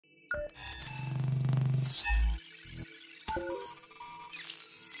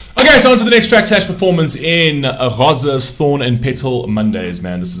Okay, so on to the next track / performance in Rosa's Thorn and Petal Mondays,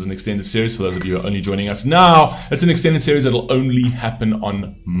 man. This is an extended series for those of you who are only joining us now. It's an extended series that'll only happen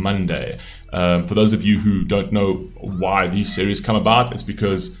on Monday. For those of you who don't know why these series come about, it's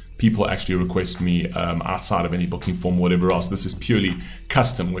because people actually request me outside of any booking form or whatever else. This is purely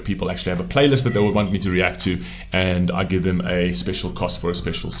custom, where people actually have a playlist that they would want me to react to, and I give them a special cost for a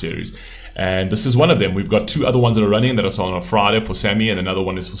special series. And this is one of them. We've got two other ones that are running that are on a Friday for Sammy, and another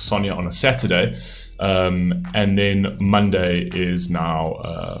one is for Sonia on a Saturday. And then Monday is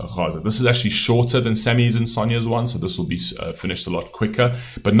now Rosa. This is actually shorter than Sammy's and Sonia's one, so this will be finished a lot quicker.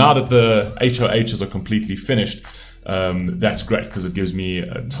 But now that the HOHs are completely finished, that's great, because it gives me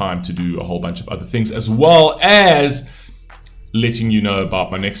time to do a whole bunch of other things, as well as letting you know about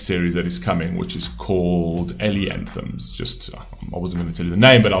my next series that is coming, which is called Ellie Anthems. Just, I wasn't going to tell you the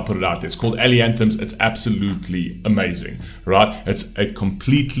name, but I'll put it out there. It's called Ellie Anthems. It's absolutely amazing, right? It's a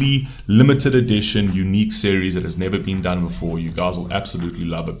completely limited edition, unique series that has never been done before. You guys will absolutely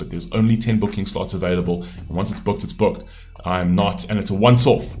love it, but there's only 10 booking slots available. And once it's booked, it's booked. I'm not, and it's a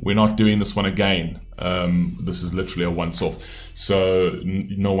once-off. We're not doing this one again. This is literally a once-off. So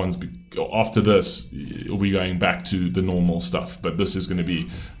no one's, after this, we're going back to the normal stuff. But this is going to be,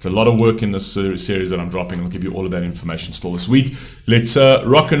 it's a lot of work in this series that I'm dropping. I'll give you all of that information still this week. Let's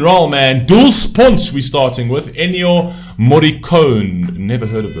rock and roll, man. Dulce Pontes we're starting with. Ennio Morricone. Never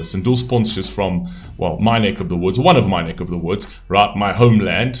heard of this. And Dulce Pontes is from, well, my neck of the woods. One of my neck of the woods, right? My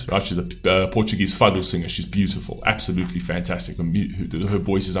homeland, right? She's a Portuguese fado singer. She's beautiful. Absolutely fantastic. Her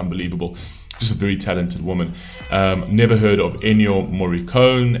voice is unbelievable. Just a very talented woman. Never heard of Ennio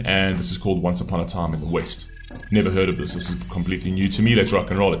Morricone, and this is called Once Upon a Time in the West. Never heard of this. This is completely new to me. Let's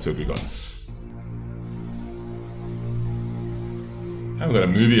rock and roll. Let's see what we got. I've got a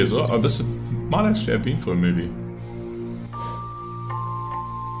movie as well. Oh, this might actually have been for a movie.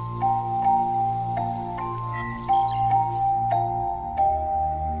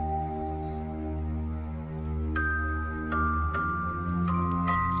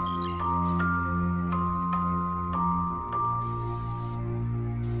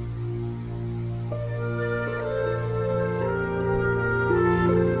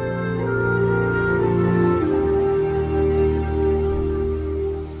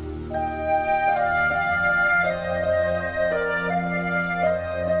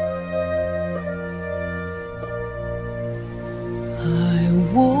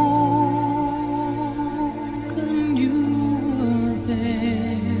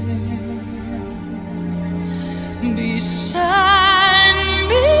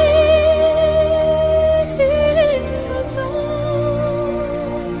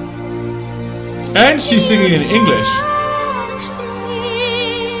 And she's singing in English.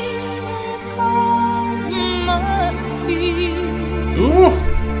 Ooh.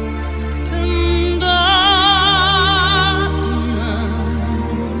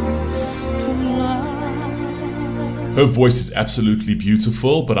 Her voice is absolutely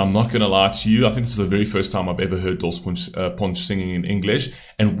beautiful, but I'm not gonna lie to you. I think this is the very first time I've ever heard Dulce Pontes singing in English.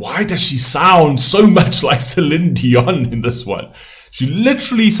 And why does she sound so much like Celine Dion in this one? She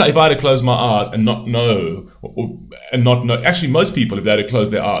literally said, if I had to close my eyes and not know, actually most people, if they had to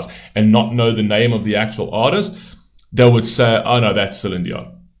close their eyes and not know the name of the actual artist, they would say, oh no, that's Celine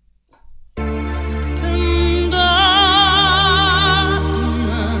Dion.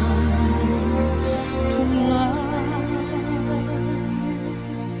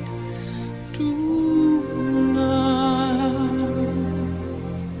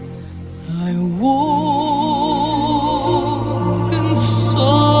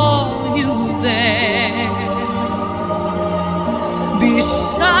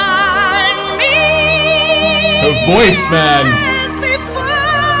 Voice, man.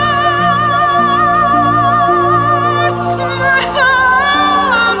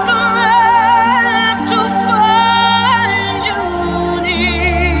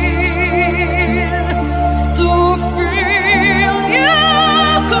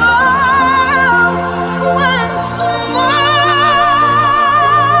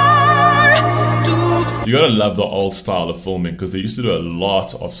 You gotta love the old style of filming, because they used to do a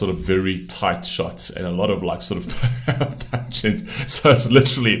lot of sort of very tight shots and a lot of like sort of punch-ins. So it's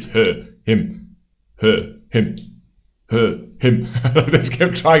literally, it's her, him, her, him, her, him. They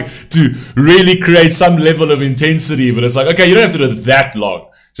kept trying to really create some level of intensity, but it's like, okay, you don't have to do it that long.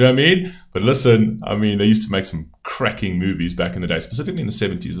 Do you know what I mean? But listen, I mean, they used to make some cracking movies back in the day, specifically in the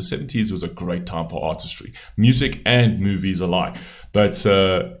 70s. The 70s was a great time for artistry, music and movies alike. But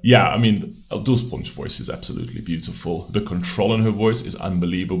yeah, I mean, Dulce Pontes' voice is absolutely beautiful. The control in her voice is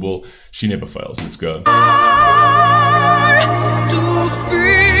unbelievable. She never fails. Let's go. To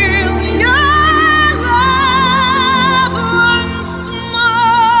feel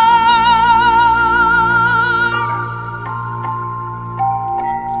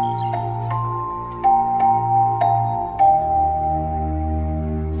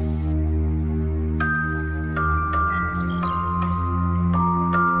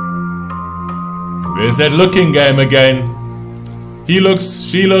There's that looking game again. He looks,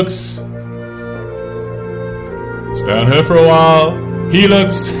 she looks. Stay on her for a while. He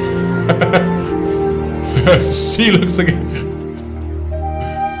looks. She looks again.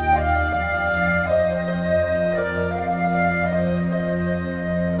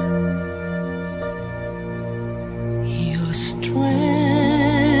 Your strength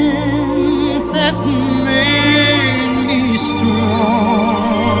has made me strong.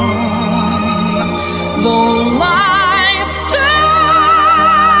 Though life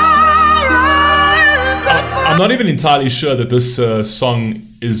I'm not even entirely sure that this song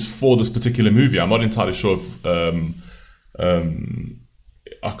is for this particular movie. I'm not entirely sure if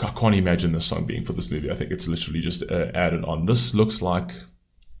I can't imagine this song being for this movie. I think it's literally just added on. This looks like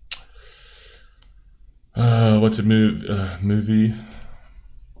what's a movie?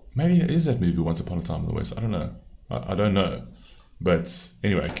 Maybe it is that movie Once Upon a Time in the West. I don't know. I don't know. But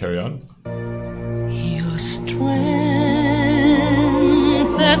anyway, carry on. Your strength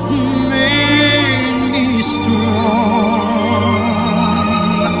has made me strong.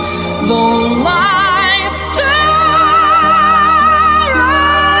 Though life tears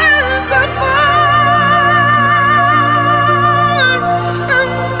apart,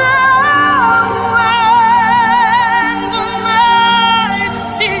 and now when the night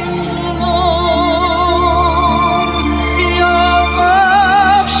seems long, your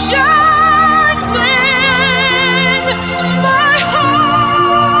love shines in my heart.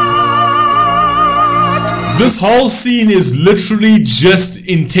 This whole scene is literally just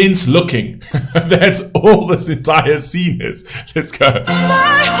intense looking. That's all this entire scene is. Let's go.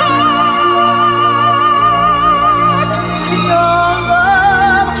 My heart, your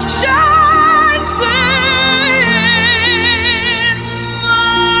love shines in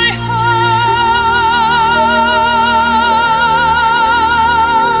my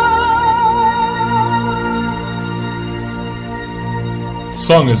heart.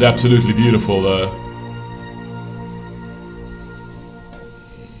 Song is absolutely beautiful though.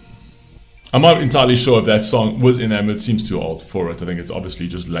 I'm not entirely sure if that song was in there, but it seems too old for it. I think it's obviously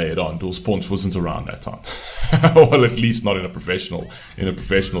just layered on. Dulce Pontes wasn't around that time. Well, at least not in a professional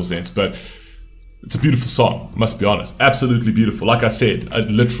sense, but it's a beautiful song, must be honest. Absolutely beautiful. Like I said, it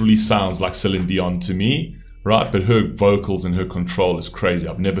literally sounds like Celine Dion to me, right? But her vocals and her control is crazy.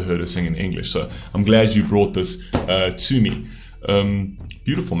 I've never heard her sing in English, so I'm glad you brought this to me.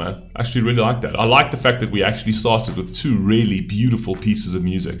 Beautiful, man. I actually really like that. I like the fact that we actually started with two really beautiful pieces of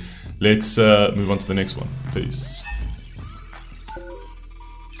music. Let's move on to the next one. Peace.